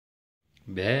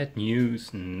Bad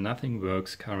news, nothing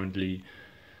works currently.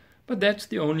 But that's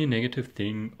the only negative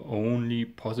thing, only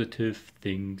positive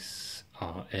things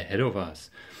are ahead of us.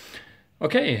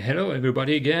 Okay, hello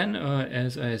everybody again.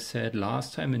 As I said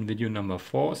last time in video number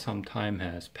 4, some time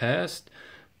has passed,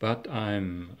 but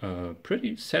I'm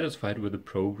pretty satisfied with the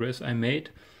progress I made.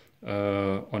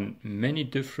 On many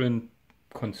different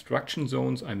construction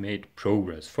zones I made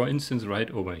progress. For instance, right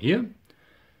over here,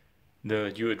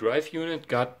 the dual drive unit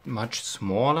got much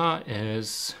smaller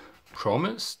as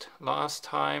promised last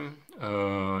time.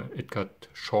 It got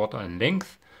shorter in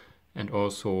length and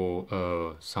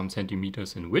also some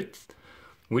centimeters in width,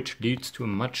 which leads to a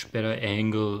much better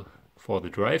angle for the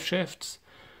drive shafts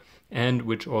and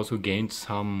which also gains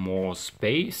some more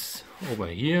space over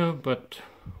here, but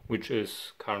which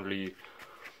is currently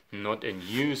not in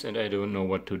use and I don't know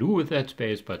what to do with that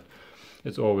space, but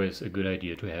it's always a good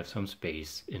idea to have some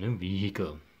space in a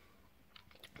vehicle.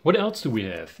 What else do we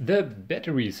have? The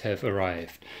batteries have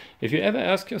arrived. If you ever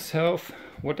ask yourself,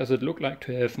 what does it look like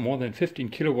to have more than 15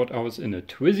 kilowatt hours in a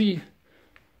Twizy?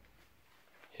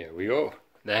 Here we go.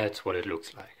 That's what it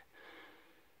looks like.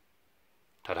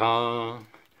 Ta-da!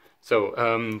 So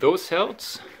those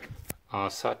cells are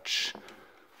such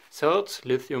cells,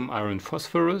 lithium iron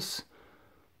phosphorus,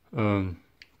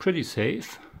 pretty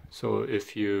safe. So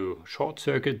if you short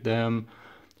circuit them,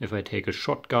 if I take a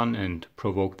shotgun and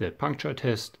provoke that puncture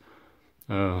test,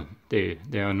 they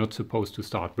are not supposed to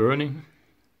start burning.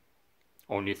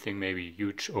 Only thing maybe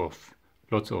huge of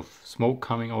lots of smoke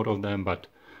coming out of them, but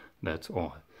that's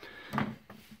all.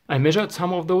 I measured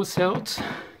some of those cells.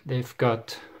 They've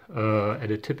got at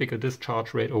a typical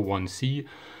discharge rate of 1C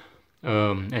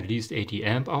at least 80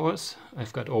 amp hours.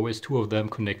 I've got always 2 of them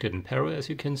connected in parallel, as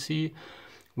you can see,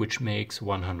 which makes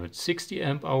 160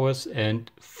 amp hours.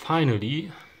 And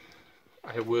finally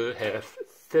I will have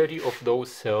 30 of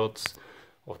those cells,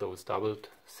 of those doubled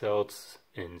cells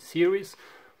in series,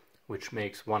 which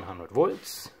makes 100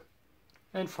 volts.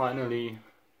 And finally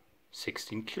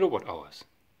 16 kilowatt hours.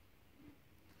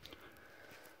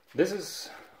 This is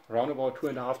around about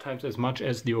 2.5 times as much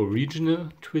as the original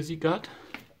Twizy got.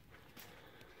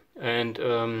 And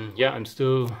yeah, I'm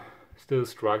still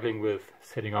struggling with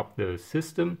setting up the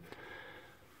system.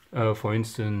 For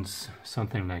instance,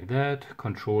 something like that,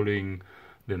 controlling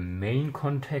the main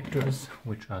contactors,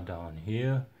 which are down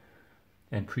here,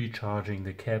 and pre-charging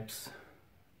the caps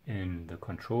in the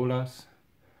controllers.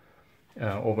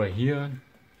 Over here,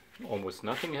 almost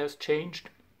nothing has changed.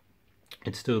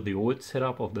 It's still the old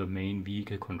setup of the main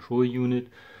vehicle control unit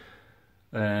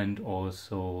and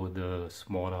also the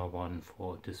smaller one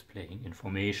for displaying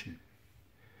information.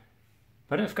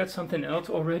 But I've got something else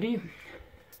already,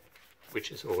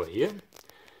 which is over here.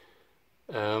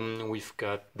 We've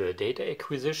got the data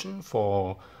acquisition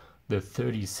for the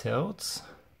 30 cells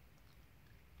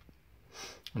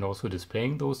and also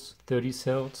displaying those 30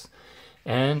 cells,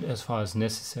 and as far as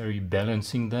necessary,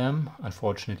 balancing them,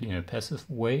 unfortunately in a passive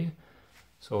way.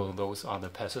 So those are the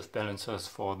passive balancers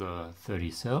for the 30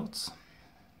 cells.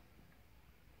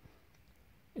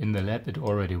 In the lab it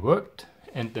already worked,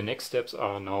 and the next steps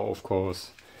are now, of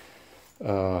course,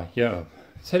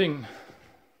 setting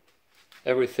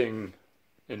everything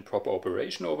in proper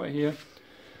operation over here.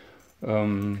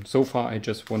 So far I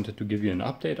just wanted to give you an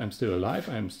update. I'm still alive,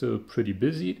 I'm still pretty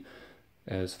busy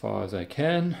as far as I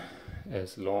can,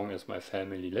 as long as my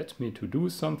family lets me to do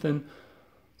something,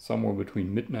 somewhere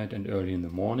between midnight and early in the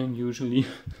morning usually.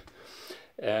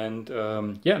 And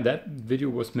yeah, that video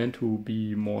was meant to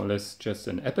be more or less just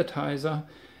an appetizer,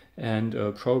 and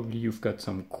probably you've got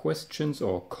some questions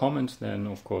or comments, then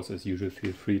of course as usual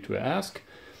feel free to ask.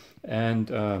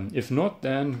 And if not,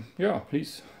 then yeah,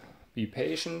 please be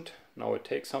patient. Now it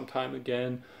takes some time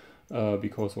again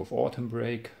because of autumn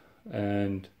break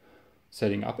and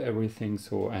setting up everything,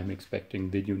 so I'm expecting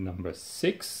video number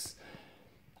 6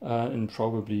 in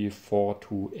probably 4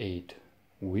 to 8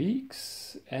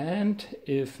 weeks. And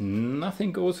if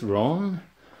nothing goes wrong,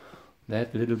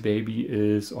 that little baby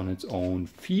is on its own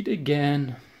feet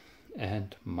again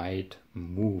and might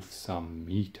move some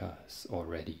meters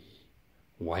already.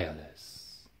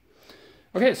 Wireless.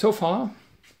 Okay, so far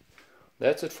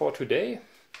that's it for today.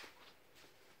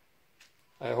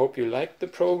 I hope you liked the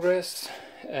progress,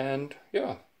 and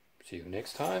yeah, see you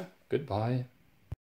next time. Goodbye.